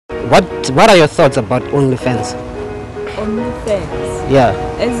What are your thoughts about OnlyFans? OnlyFans? Yeah.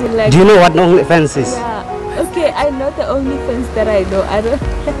 As in like... Do you know what OnlyFans is? Yeah. Okay, I know the OnlyFans that I know. I don't...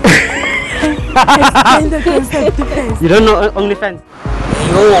 You don't know OnlyFans?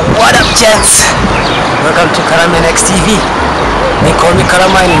 Yo, what up, gents? Welcome to Karaman X TV. They call me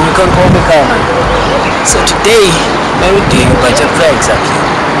Karaman and you can call me Karaman. So today, man, we're doing a bunch of pranks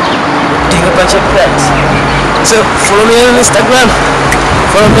actually. So follow me on Instagram,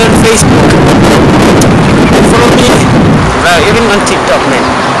 follow me on Facebook, and follow me even on TikTok, man.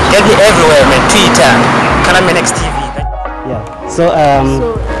 Get me everywhere, man. Twitter, Karaman X TV. Yeah. So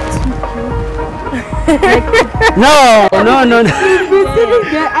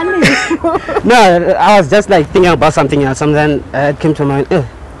no, I was just like thinking about something else, and then it came to mind.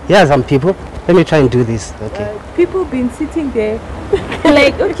 Here are some people. Let me try and do this. Okay. People been sitting there,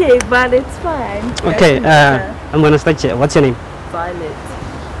 like okay, but it's fine. Okay. I'm gonna start here. What's your name? Violet.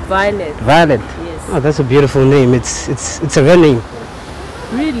 Violet. Violet. Yes. Oh, that's a beautiful name. It's a real name.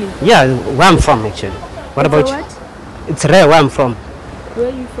 Really? Yeah, where I'm from actually. What about you? It's rare where I'm from. Where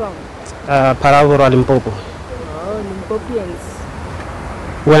are you from? Paravuro, Limpopo. Oh, Limpopians.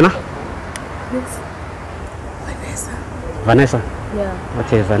 When? Yes. Vanessa. Yeah.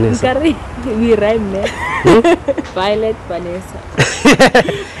 Okay, Vanessa. We rhyme, man. Violet, Vanessa.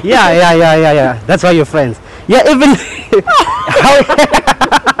 Yeah. That's why you're friends. Yeah, even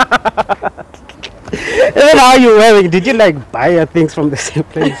even how you wearing? Did you like buy your things from the same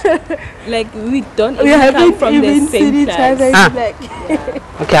place? Like we don't even come from the same place.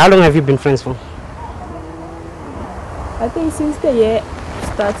 Okay, how long have you been friends for? I think since the year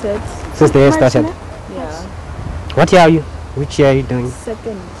started. Since the year started? Yeah. What year are you? Which year are you doing?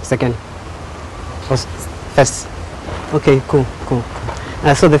 Second. First. Okay, cool.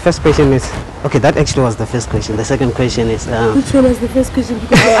 So the first question is, okay, that actually was the first question. The second question is which one was the first question?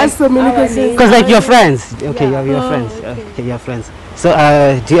 Because I asked so many questions. Because like you're friends. Okay, yeah. you're friends. Okay. You're friends. So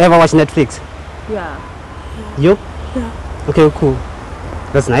do you ever watch Netflix? Yeah. You? Yeah. Okay, cool.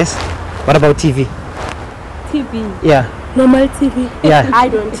 That's nice. What about TV? TV. Yeah. Normal TV. Yeah. I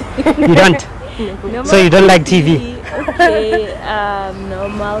don't. You don't? Normal So you don't like TV? Okay,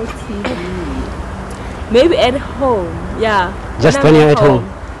 normal TV. Maybe at home, yeah. Just when you're at home?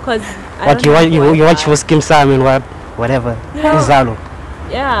 Cause What you watch for Skim Sam and whatever? Izalo.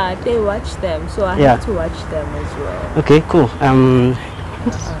 Yeah, they watch them, so I have to watch them as well. Okay, cool.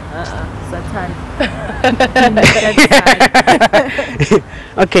 Satan.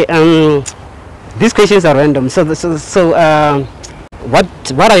 Okay, these questions are random. So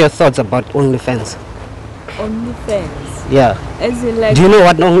what are your thoughts about OnlyFans? OnlyFans? Yeah. As in like... Do you know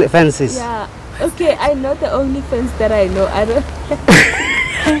what OnlyFans is? Yeah. Okay, I know the OnlyFans that I know. I don't...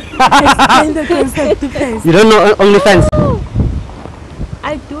 You don't know OnlyFans? No.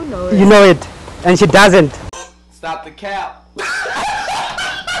 I do know it. You know it, and she doesn't. Stop the cap. Stop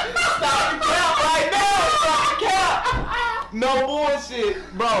the cap right now. Stop the cap. No bullshit,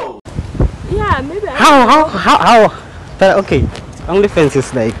 bro. Yeah, maybe How? But okay, OnlyFans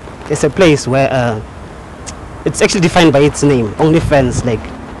is like, it's a place where it's actually defined by its name. OnlyFans, like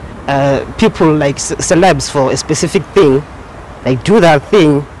people like celebs for a specific thing, like do that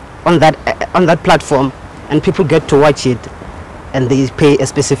thing on that platform, and people get to watch it, and they pay a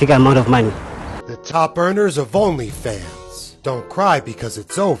specific amount of money. The top earners of OnlyFans. Don't cry because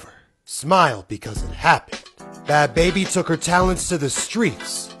it's over. Smile because it happened. Bad Baby took her talents to the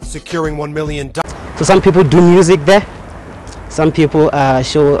streets, securing $1 million. So some people do music there. Some people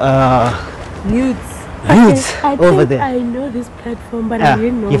show nudes over there. I know this platform, but I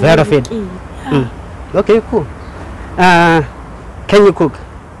didn't know. You've heard of it? Okay, cool. Can you cook?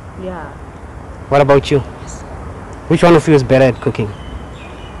 Yeah. What about you? Which one of you is better at cooking?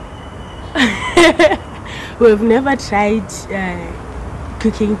 We've never tried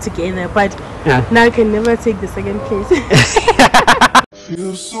cooking together, but now I can never take the second place.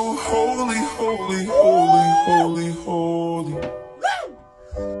 Feel so holy, holy, holy, holy, holy.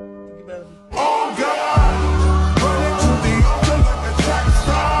 Oh God,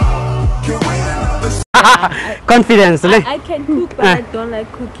 Confidence. I can cook, but I don't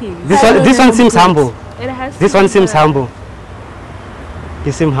like cooking. This one seems humble. It has This one seems humble.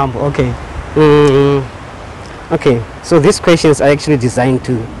 You seem humble. Okay. Okay. So these questions are actually designed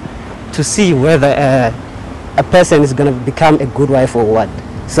to see whether a person is gonna become a good wife or what.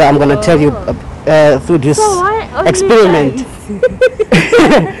 So I'm gonna tell you through this experiment.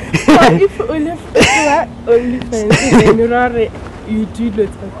 You do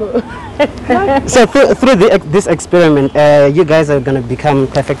not. So through this experiment, you guys are gonna become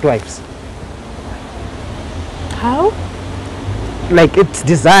perfect wives. How? like it's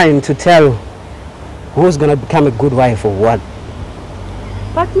designed to tell who's gonna become a good wife or what.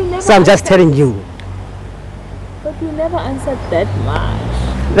 But we never. So I'm just telling you. But we never answered that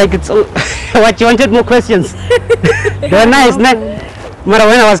much. Like it's all what you wanted more questions. They're nice, Mara,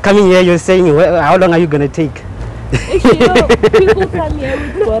 when I was coming here, you were saying, how long are you gonna take? You know, people come here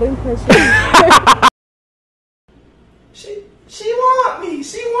with boring questions. She want me.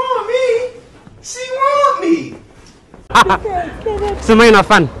 She want me. She want me. So mine are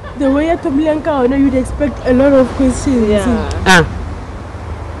fun. The way you're talking, I know you'd expect a lot of questions. Yeah.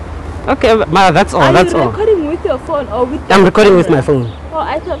 Okay, Mara, that's all. Are That's you all. recording with your phone or with the I'm recording with camera? my phone. Oh,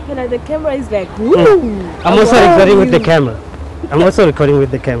 I thought the camera is like, woo. I'm also recording with the camera. I'm also recording with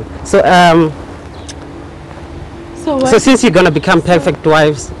the camera. So so since you're gonna become perfect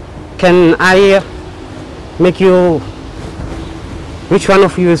wives, can I make you? Which one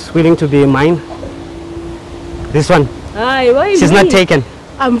of you is willing to be mine? This one. Aye, why She's not taken.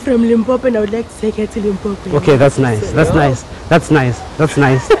 I'm from Limpopo and I would like to take her to Limpopo. Okay, that's nice. That's nice. That's nice. That's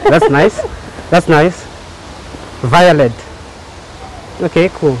nice. That's nice. That's nice. Violet. Okay,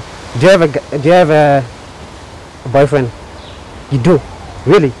 cool. Do you have a boyfriend? You do?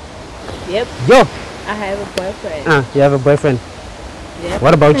 Really? Yep. Yo. I have a boyfriend. You have a boyfriend. Yep.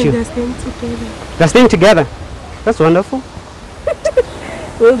 What about And you? they're staying together. They're staying together. That's wonderful.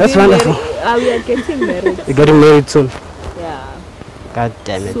 That's wonderful. We are getting married. You're getting married soon. Yeah. God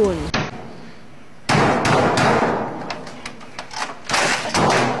damn it. Soon.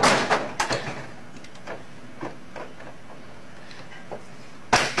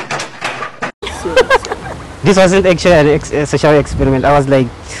 This wasn't actually a social experiment. I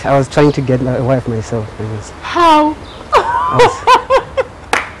was trying to get my wife myself. How?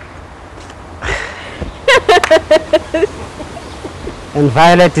 And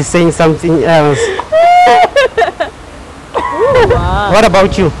Violet is saying something else. Wow. What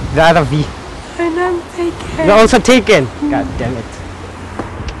about you, the other V? And I'm taken. You're also taken. God damn it.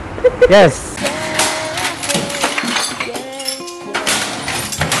 Yes.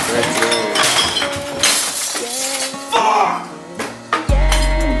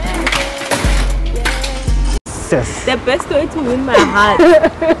 Yes. The best way to win my heart.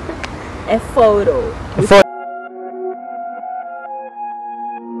 A photo. A with photo.